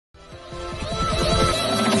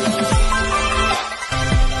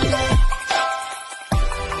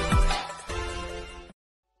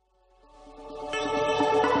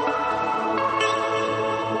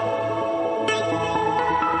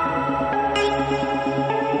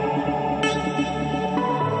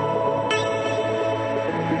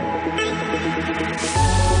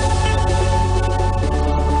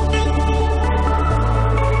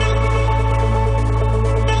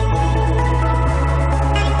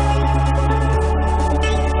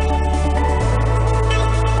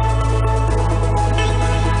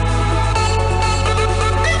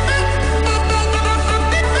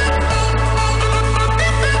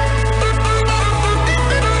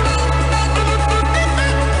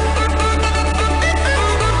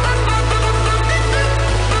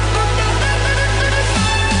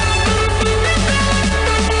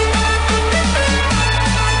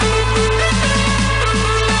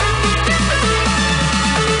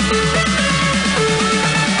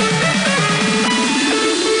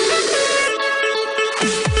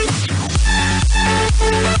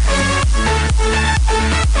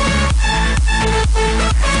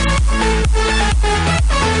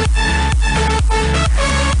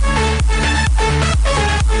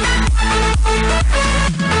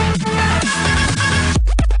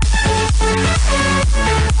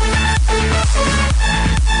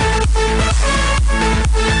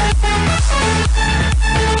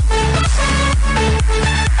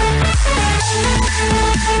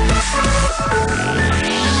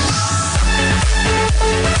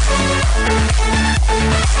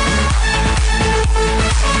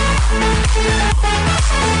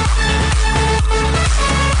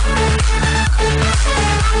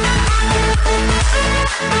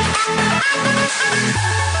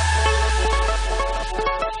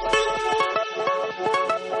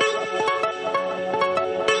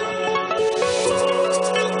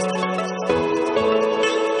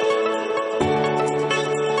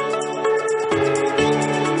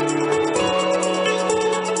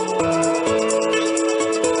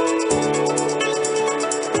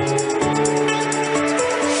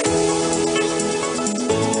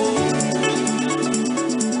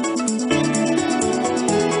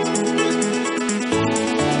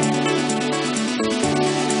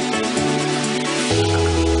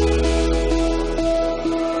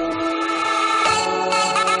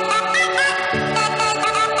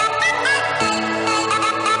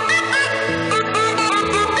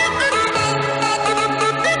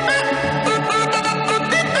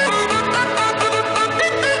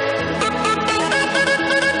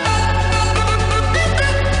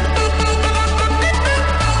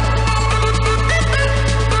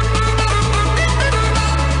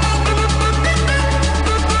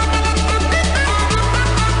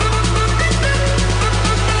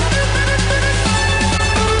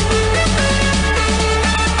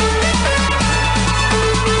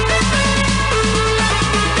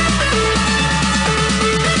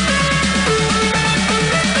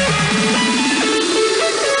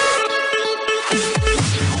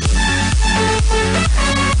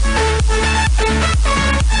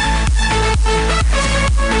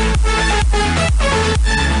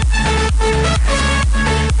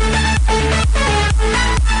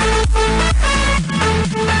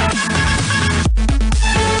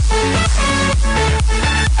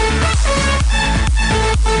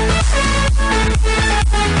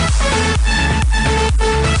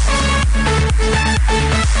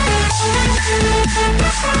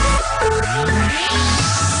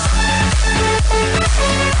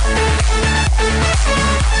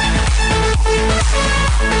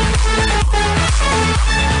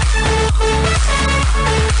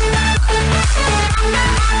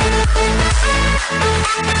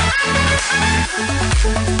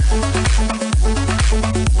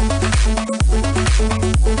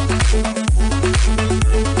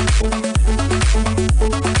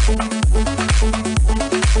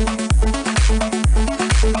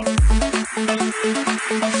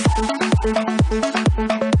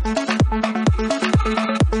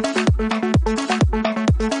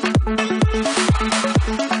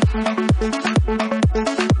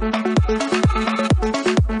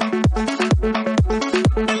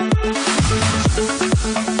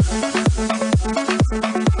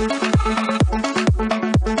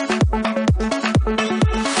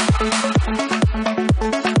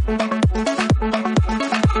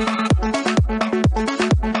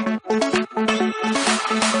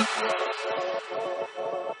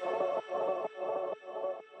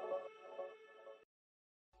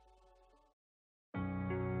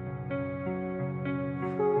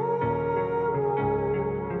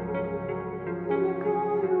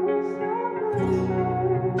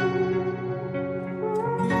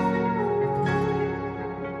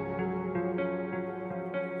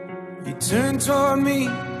Turn toward me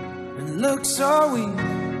and look so weak.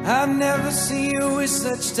 I've never seen you with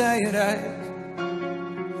such tired eyes.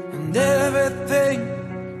 And and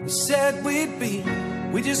everything we said we'd be,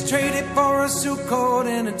 we just traded for a suit coat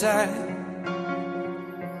and a tie.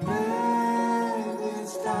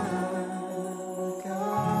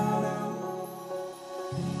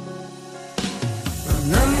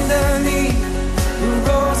 And underneath the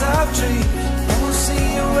rows of trees, I will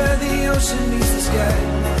see you where the ocean meets the sky.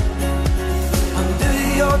 Under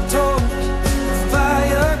your toes, the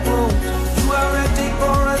fire grows. You are ready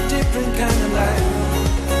for a different kind of life.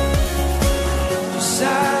 You're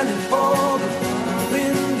silent, bold, the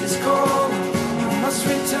wind is cold. You must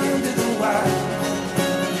return to the wild.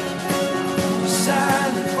 You're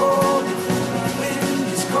silent, bold, the wind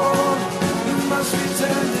is cold. You must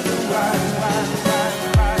return to the wild.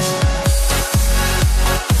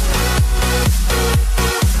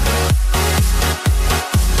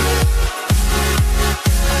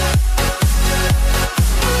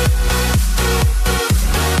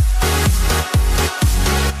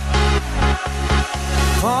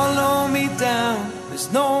 Follow me down,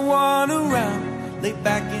 there's no one around. Lay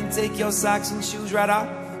back and take your socks and shoes right off.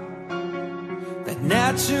 That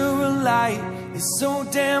natural light is so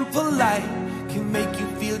damn polite, can make you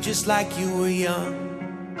feel just like you were young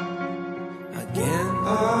again.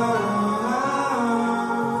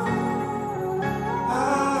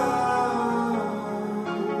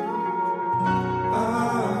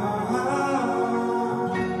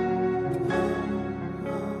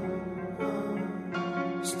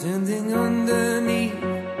 Standing underneath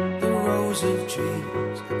the rows of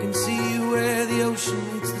trees, I can see where the ocean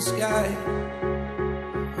meets the sky.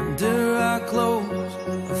 Under our clothes,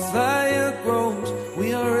 a fire grows.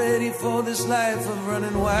 We are ready for this life of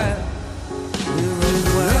running wild. We're running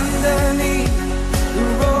wild. Underneath the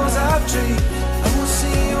rows of trees, I will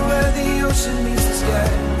see you where the ocean meets the sky.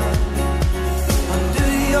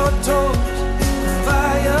 Under your toes, the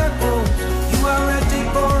fire grows. You are ready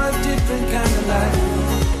for a different kind of life.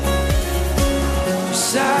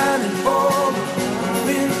 Silent, bold, the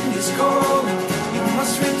wind is cold. You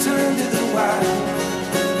must return to the wild.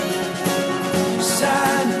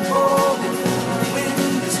 Silent, bold, the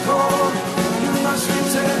wind is cold. You must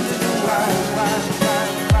return to the wild.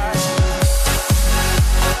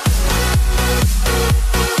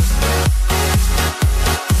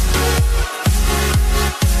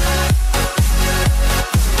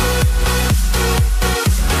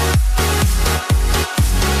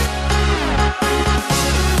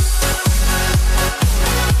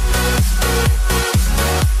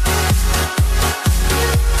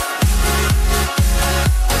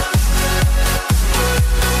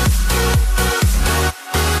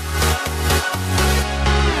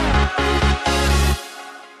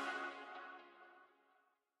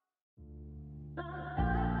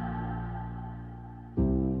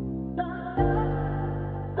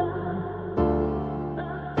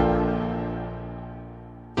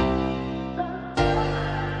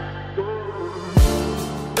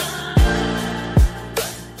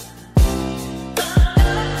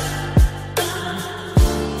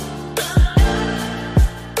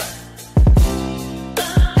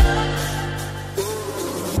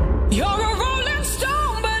 You're